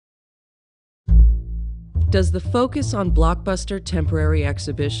Does the focus on blockbuster temporary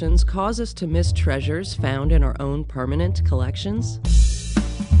exhibitions cause us to miss treasures found in our own permanent collections?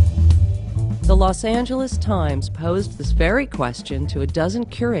 The Los Angeles Times posed this very question to a dozen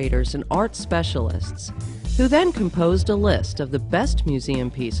curators and art specialists, who then composed a list of the best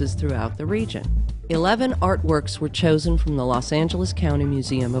museum pieces throughout the region. 11 artworks were chosen from the Los Angeles County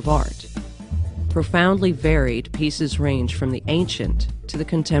Museum of Art. Profoundly varied pieces range from the ancient to the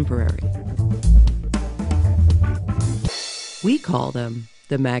contemporary. We call them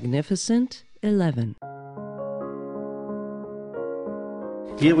the Magnificent 11.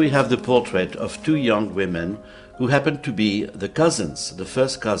 Here we have the portrait of two young women who happen to be the cousins, the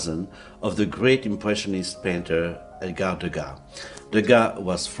first cousin of the great Impressionist painter Edgar Degas. Degas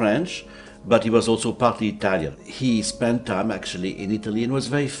was French, but he was also partly Italian. He spent time actually in Italy and was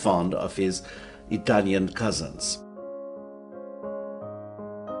very fond of his Italian cousins.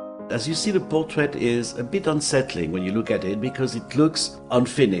 As you see, the portrait is a bit unsettling when you look at it because it looks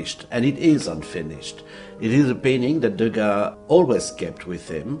unfinished, and it is unfinished. It is a painting that Degas always kept with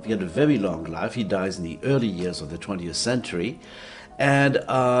him. He had a very long life. He dies in the early years of the 20th century. And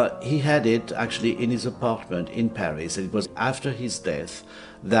he had it actually in his apartment in Paris. And it was after his death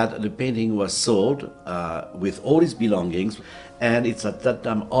that the painting was sold with all his belongings. And it's at that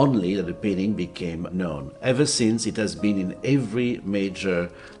time only that the painting became known. Ever since, it has been in every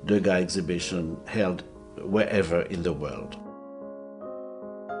major Degas exhibition held wherever in the world.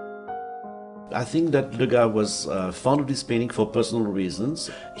 I think that Degas was fond of this painting for personal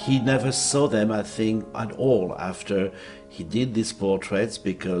reasons. He never saw them, I think, at all after he did these portraits,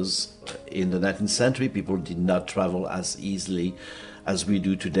 because in the 19th century people did not travel as easily as we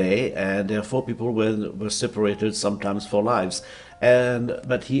do today, and therefore people were separated sometimes for lives.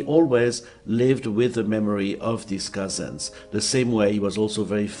 But he always lived with the memory of these cousins. The same way he was also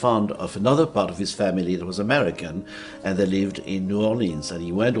very fond of another part of his family that was American, and they lived in New Orleans, and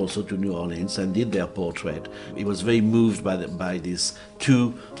he went also to New Orleans and did their portrait. He was very moved by these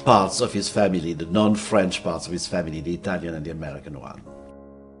two parts of his family, the non-French parts of his family, the Italian and the American one.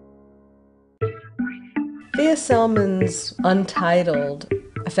 Vija Celmins' Untitled,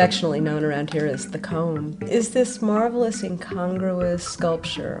 affectionately known around here as the comb, is this marvelous incongruous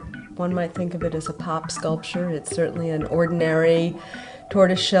sculpture. One might think of it as a pop sculpture. It's certainly an ordinary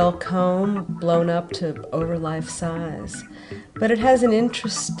tortoiseshell comb blown up to over life size. But it has an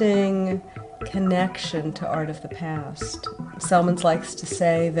interesting connection to art of the past. Celmins likes to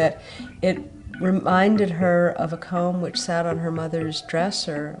say that it reminded her of a comb which sat on her mother's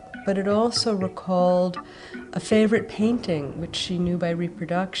dresser, but it also recalled a favorite painting which she knew by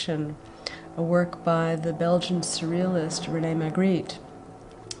reproduction, a work by the Belgian surrealist René Magritte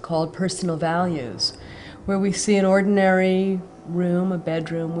called Personal Values, where we see an ordinary room, a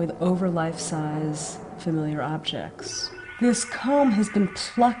bedroom, with over life-size familiar objects. This comb has been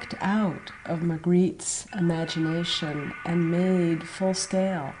plucked out of Magritte's imagination and made full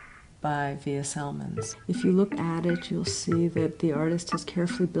scale by Vija Celmins. If you look at it, you'll see that the artist has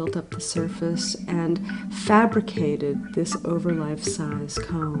carefully built up the surface and fabricated this over life-size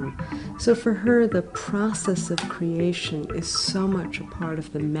comb. So for her, the process of creation is so much a part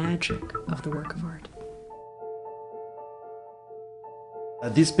of the magic of the work of art.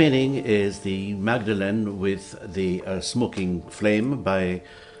 This painting is the Magdalen with the smoking flame by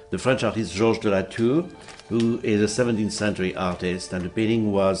the French artist Georges de la Tour, who is a 17th century artist, and the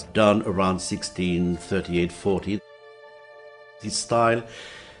painting was done around 1638-40. This style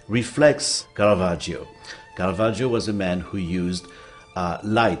reflects Caravaggio. Caravaggio was a man who used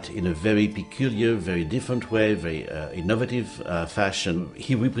light in a very peculiar, very different way, very innovative fashion.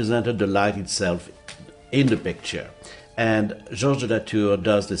 He represented the light itself in the picture. And Georges de la Tour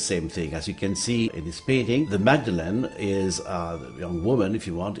does the same thing. As you can see in this painting, the Magdalen is, the young woman, if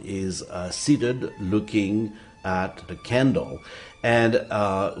you want, is seated looking at the candle. And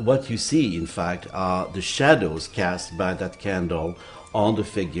what you see, in fact, are the shadows cast by that candle on the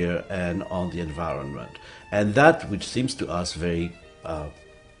figure and on the environment. And that, which seems to us very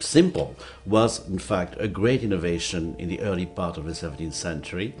simple, was in fact a great innovation in the early part of the 17th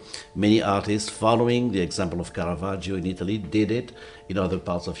century. Many artists, following the example of Caravaggio in Italy, did it in other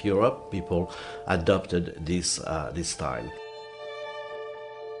parts of Europe. People adopted this style.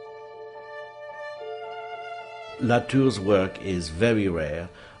 Latour's work is very rare.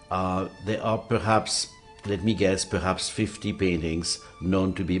 There are perhaps, let me guess, perhaps 50 paintings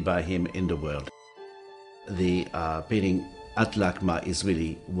known to be by him in the world. The painting at LACMA is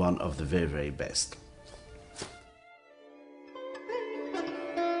really one of the very, very best.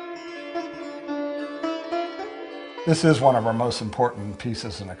 This is one of our most important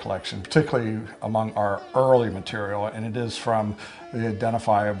pieces in the collection, particularly among our early material, and it is from the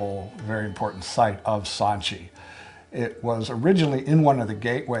identifiable, very important site of Sanchi. It was originally in one of the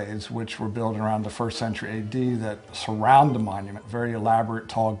gateways, which were built around the 1st century AD, that surround the monument, very elaborate,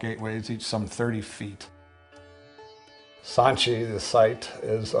 tall gateways, each some 30 feet. Sanchi, the site,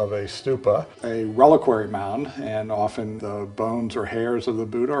 is of a stupa, a reliquary mound, and often the bones or hairs of the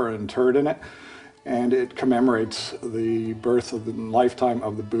Buddha are interred in it. And it commemorates the birth of the lifetime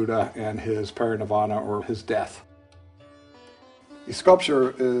of the Buddha and his parinirvana, or his death. The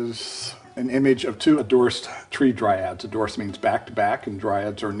sculpture is an image of two endorsed tree dryads. Endorsed means back to back, and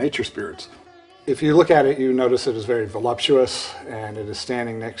dryads are nature spirits. If you look at it, you notice it is very voluptuous, and it is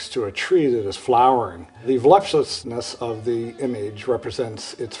standing next to a tree that is flowering. The voluptuousness of the image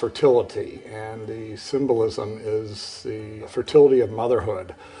represents its fertility, and the symbolism is the fertility of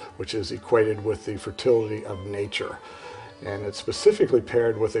motherhood, which is equated with the fertility of nature. And it's specifically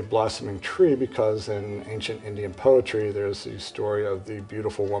paired with a blossoming tree because in ancient Indian poetry there's the story of the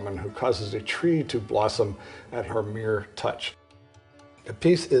beautiful woman who causes a tree to blossom at her mere touch. The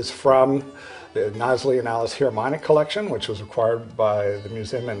piece is from the Nasli and Alice Harmonic collection, which was acquired by the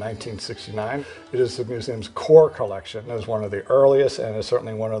museum in 1969. It is the museum's core collection. It is one of the earliest and is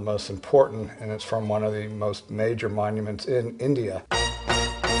certainly one of the most important, and it's from one of the most major monuments in India.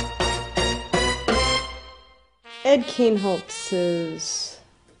 Ed Kienholz's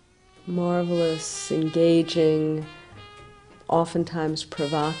marvelous, engaging, oftentimes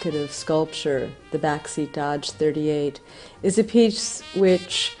provocative sculpture, The Backseat Dodge 38, is a piece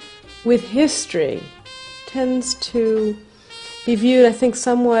which, with history, tends to be viewed, I think,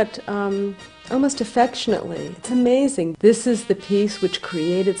 somewhat almost affectionately. It's amazing. This is the piece which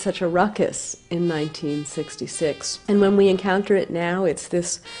created such a ruckus in 1966. And when we encounter it now, it's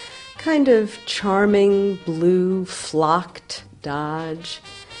this kind of charming blue flocked Dodge,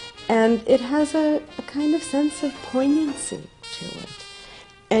 and it has a kind of sense of poignancy to it,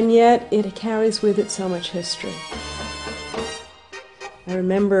 and yet it carries with it so much history. I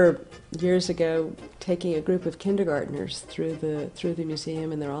remember years ago taking a group of kindergartners through the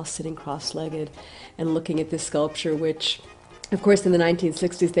museum, and they're all sitting cross-legged and looking at this sculpture, which of course in the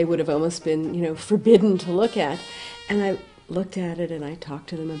 1960s they would have almost been, forbidden to look at. And I looked at it and I talked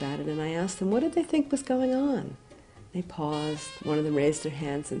to them about it, and I asked them what did they think was going on. They paused, one of them raised their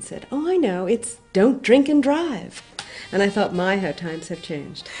hands and said, "Oh, I know, it's don't drink and drive." And I thought, my, how times have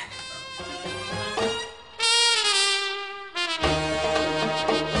changed.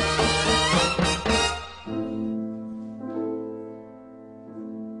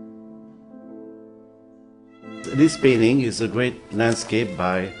 This painting is a great landscape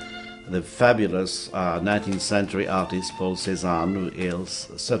by the fabulous 19th century artist Paul Cézanne, who is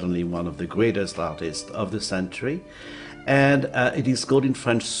certainly one of the greatest artists of the century. And it is called in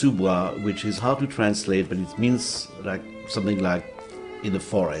French sous-bois, which is hard to translate, but it means something like in the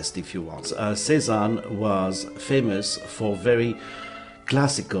forest, if you want. Cézanne was famous for very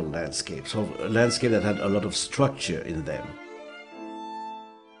classical landscapes, for a landscape that had a lot of structure in them.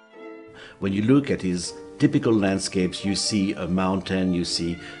 When you look at his typical landscapes, you see a mountain, you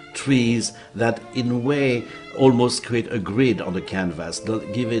see trees that in a way almost create a grid on the canvas,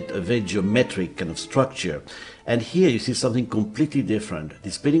 give it a very geometric kind of structure. And here you see something completely different.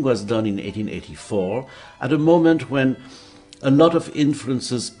 This painting was done in 1884 at a moment when a lot of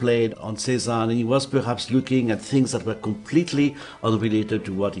influences played on Cézanne, and he was perhaps looking at things that were completely unrelated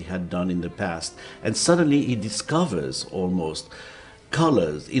to what he had done in the past. And suddenly he discovers almost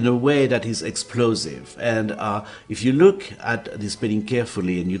colors in a way that is explosive. And if you look at this painting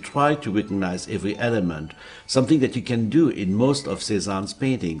carefully and you try to recognize every element, something that you can do in most of Cézanne's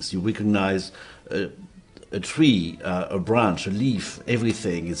paintings, you recognize a tree, a branch, a leaf,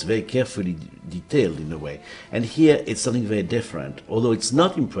 everything is very carefully detailed in a way. And here it's something very different. Although it's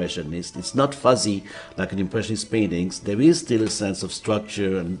not impressionist, it's not fuzzy like an impressionist paintings, there is still a sense of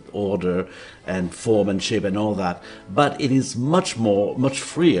structure and order and form and shape and all that, but it is much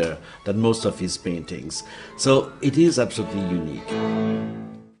freer than most of his paintings. So it is absolutely unique.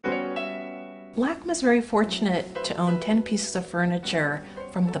 LACMA is very fortunate to own 10 pieces of furniture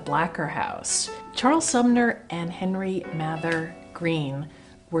from the Blacker House. Charles Sumner and Henry Mather Green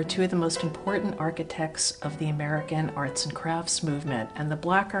were two of the most important architects of the American arts and crafts movement, and the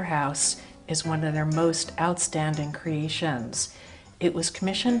Blacker House is one of their most outstanding creations. It was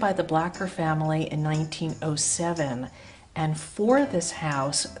commissioned by the Blacker family in 1907, and for this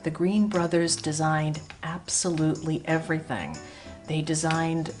house, the Green brothers designed absolutely everything. They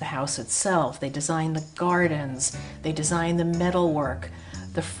designed the house itself, they designed the gardens, they designed the metalwork,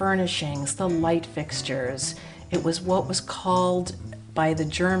 the furnishings, the light fixtures. It was what was called by the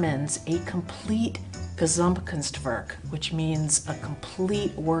Germans a complete Gesamtkunstwerk, which means a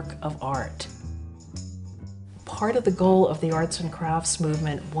complete work of art. Part of the goal of the arts and crafts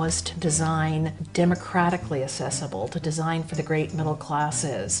movement was to design democratically accessible, to design for the great middle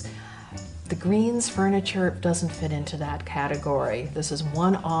classes. The Greens furniture doesn't fit into that category. This is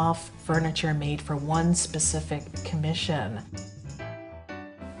one-off furniture made for one specific commission.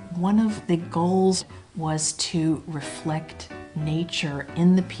 One of the goals was to reflect nature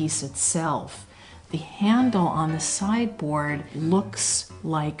in the piece itself. The handle on the sideboard looks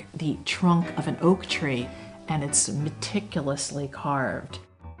like the trunk of an oak tree, and it's meticulously carved.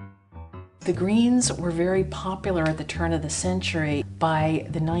 The Greens were very popular at the turn of the century. By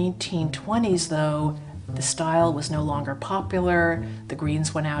the 1920s, though, the style was no longer popular, the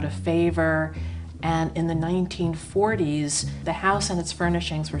Greens went out of favor, and in the 1940s, the house and its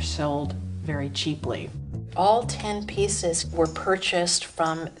furnishings were sold very cheaply. All 10 pieces were purchased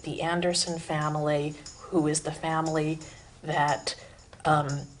from the Anderson family, who is the family that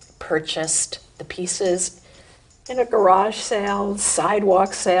purchased the pieces in a garage sale,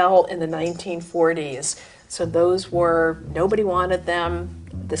 sidewalk sale in the 1940s. So those were, nobody wanted them.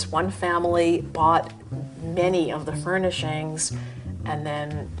 This one family bought many of the furnishings and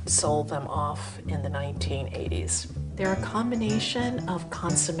then sold them off in the 1980s. They're a combination of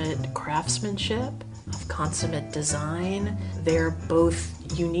consummate craftsmanship, of consummate design. They're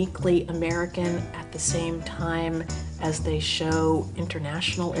both uniquely American at the same time as they show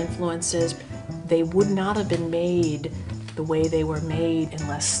international influences. They would not have been made the way they were made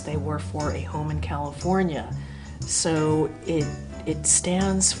unless they were for a home in California. So it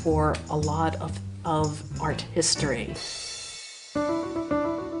stands for a lot of art history.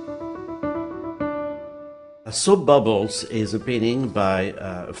 Soap Bubbles is a painting by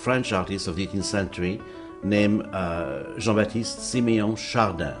a French artist of the 18th century named Jean-Baptiste Siméon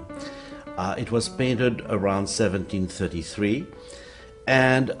Chardin. It was painted around 1733,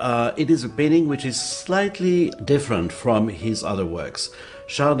 and it is a painting which is slightly different from his other works.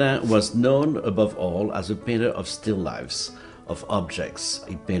 Chardin was known above all as a painter of still lifes, of objects.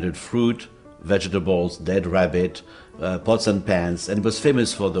 He painted fruit, vegetables, dead rabbit, pots and pans, and was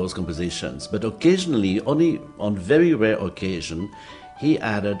famous for those compositions. But occasionally, only on very rare occasion, he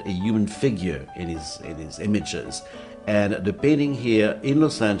added a human figure in his images. And the painting here in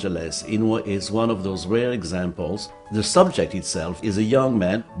Los Angeles is one of those rare examples. The subject itself is a young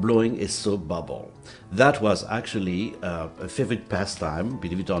man blowing a soap bubble. That was actually a favorite pastime,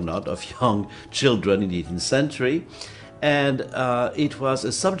 believe it or not, of young children in the 18th century. And it was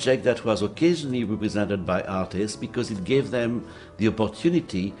a subject that was occasionally represented by artists because it gave them the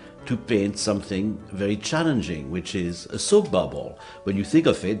opportunity to paint something very challenging, which is a soap bubble. When you think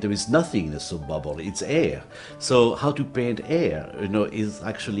of it, there is nothing in a soap bubble, it's air. So how to paint air, is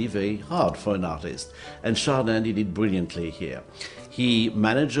actually very hard for an artist. And Chardin did it brilliantly here. He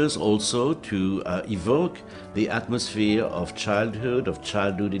manages also to evoke the atmosphere of childhood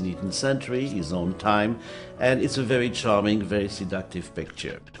in the 18th century, his own time, and it's a very charming, very seductive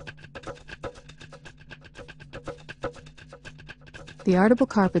picture. The artable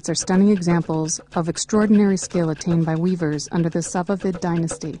carpets are stunning examples of extraordinary skill attained by weavers under the Safavid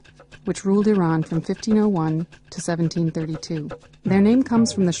dynasty, which ruled Iran from 1501 to 1732. Their name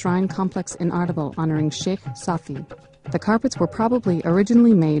comes from the shrine complex in Ardabil honoring Sheikh Safi. The carpets were probably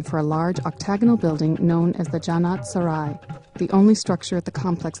originally made for a large octagonal building known as the Janat Sarai, the only structure at the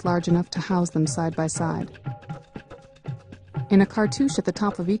complex large enough to house them side by side. In a cartouche at the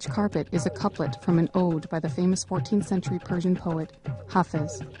top of each carpet is a couplet from an ode by the famous 14th century Persian poet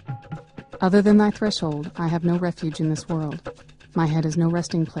Hafiz. Other than thy threshold, I have no refuge in this world. My head is no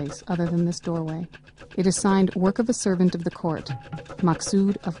resting place other than this doorway. It is signed Work of a Servant of the Court,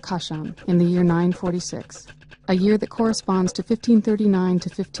 Maqsood of Kashan, in the year 946, a year that corresponds to 1539 to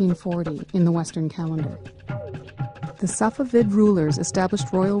 1540 in the Western calendar. The Safavid rulers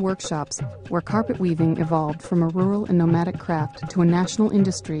established royal workshops where carpet weaving evolved from a rural and nomadic craft to a national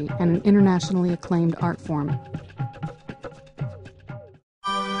industry and an internationally acclaimed art form.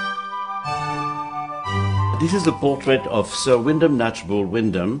 This is a portrait of Sir Wyndham Knatchbull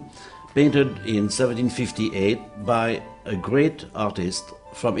Wyndham, painted in 1758 by a great artist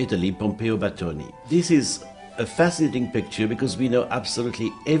from Italy, Pompeo Battoni. This is a fascinating picture because we know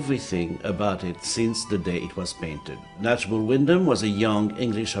absolutely everything about it since the day it was painted. Knatchbull Wyndham was a young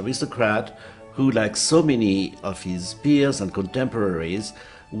English aristocrat who, like so many of his peers and contemporaries,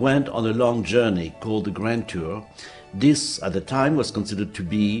 went on a long journey called the Grand Tour. This, at the time, was considered to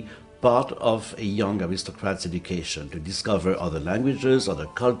be part of a young aristocrat's education, to discover other languages, other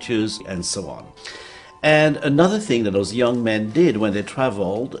cultures, and so on. And another thing that those young men did when they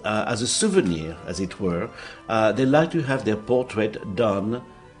traveled, as a souvenir, as it were, they liked to have their portrait done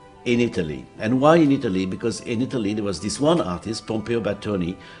in Italy. And why in Italy? Because in Italy there was this one artist, Pompeo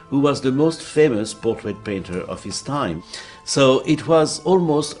Battoni, who was the most famous portrait painter of his time. So it was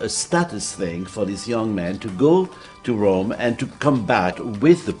almost a status thing for this young man to go to Rome and to come back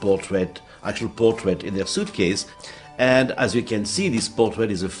with the portrait, actual portrait in their suitcase. And as you can see, this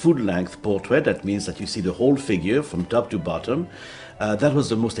portrait is a full-length portrait. That means that you see the whole figure from top to bottom. That was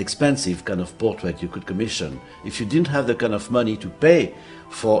the most expensive kind of portrait you could commission. If you didn't have the kind of money to pay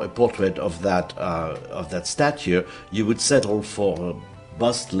for a portrait of that stature, you would settle for a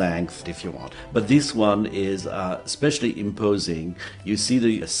bust length if you want. But this one is especially imposing. You see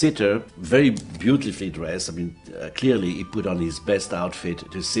the sitter very beautifully dressed. I mean, clearly he put on his best outfit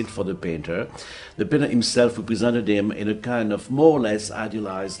to sit for the painter. The painter himself represented him in a kind of more or less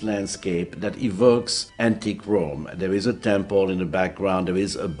idealized landscape that evokes antique Rome. There is a temple in the background, there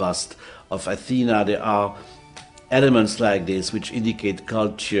is a bust of Athena, there are elements like this which indicate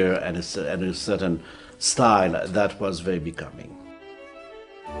culture and a certain style that was very becoming.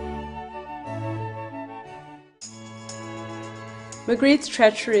 Magritte's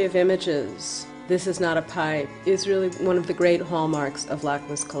treachery of images, This Is Not a Pipe, is really one of the great hallmarks of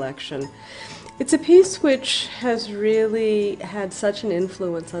LACMA's collection. It's a piece which has really had such an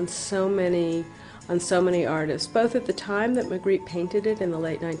influence on so many artists, both at the time that Magritte painted it in the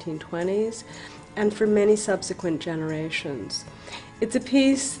late 1920s and for many subsequent generations. It's a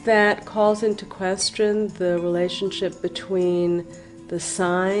piece that calls into question the relationship between the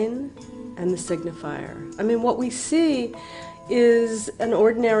sign and the signifier. I mean, what we see is an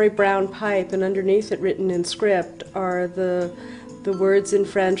ordinary brown pipe, and underneath it, written in script, are the words in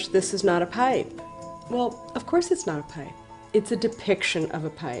French, "This is not a pipe." Well, of course it's not a pipe. It's a depiction of a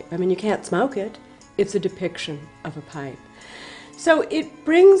pipe. I mean, you can't smoke it. It's a depiction of a pipe. So it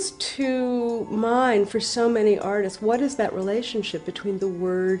brings to mind for so many artists, what is that relationship between the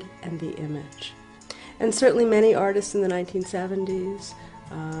word and the image? And certainly many artists in the 1970s,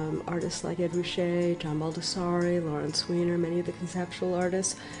 artists like Ed Ruscha, John Baldessari, Lawrence Weiner, many of the conceptual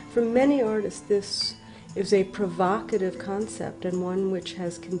artists, for many artists this is a provocative concept and one which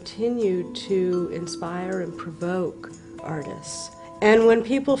has continued to inspire and provoke artists. And when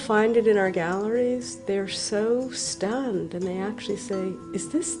people find it in our galleries, they're so stunned and they actually say, "Is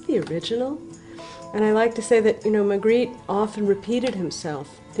this the original?" And I like to say that, Magritte often repeated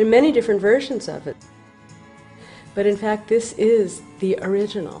himself. There are many different versions of it. But in fact, this is the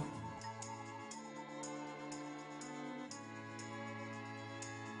original.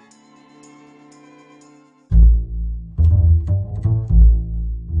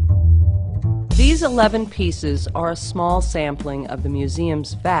 These 11 pieces are a small sampling of the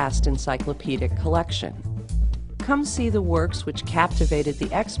museum's vast encyclopedic collection. Come see the works which captivated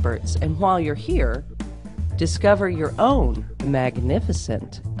the experts, and while you're here, discover your own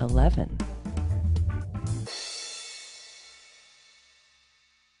magnificent 11.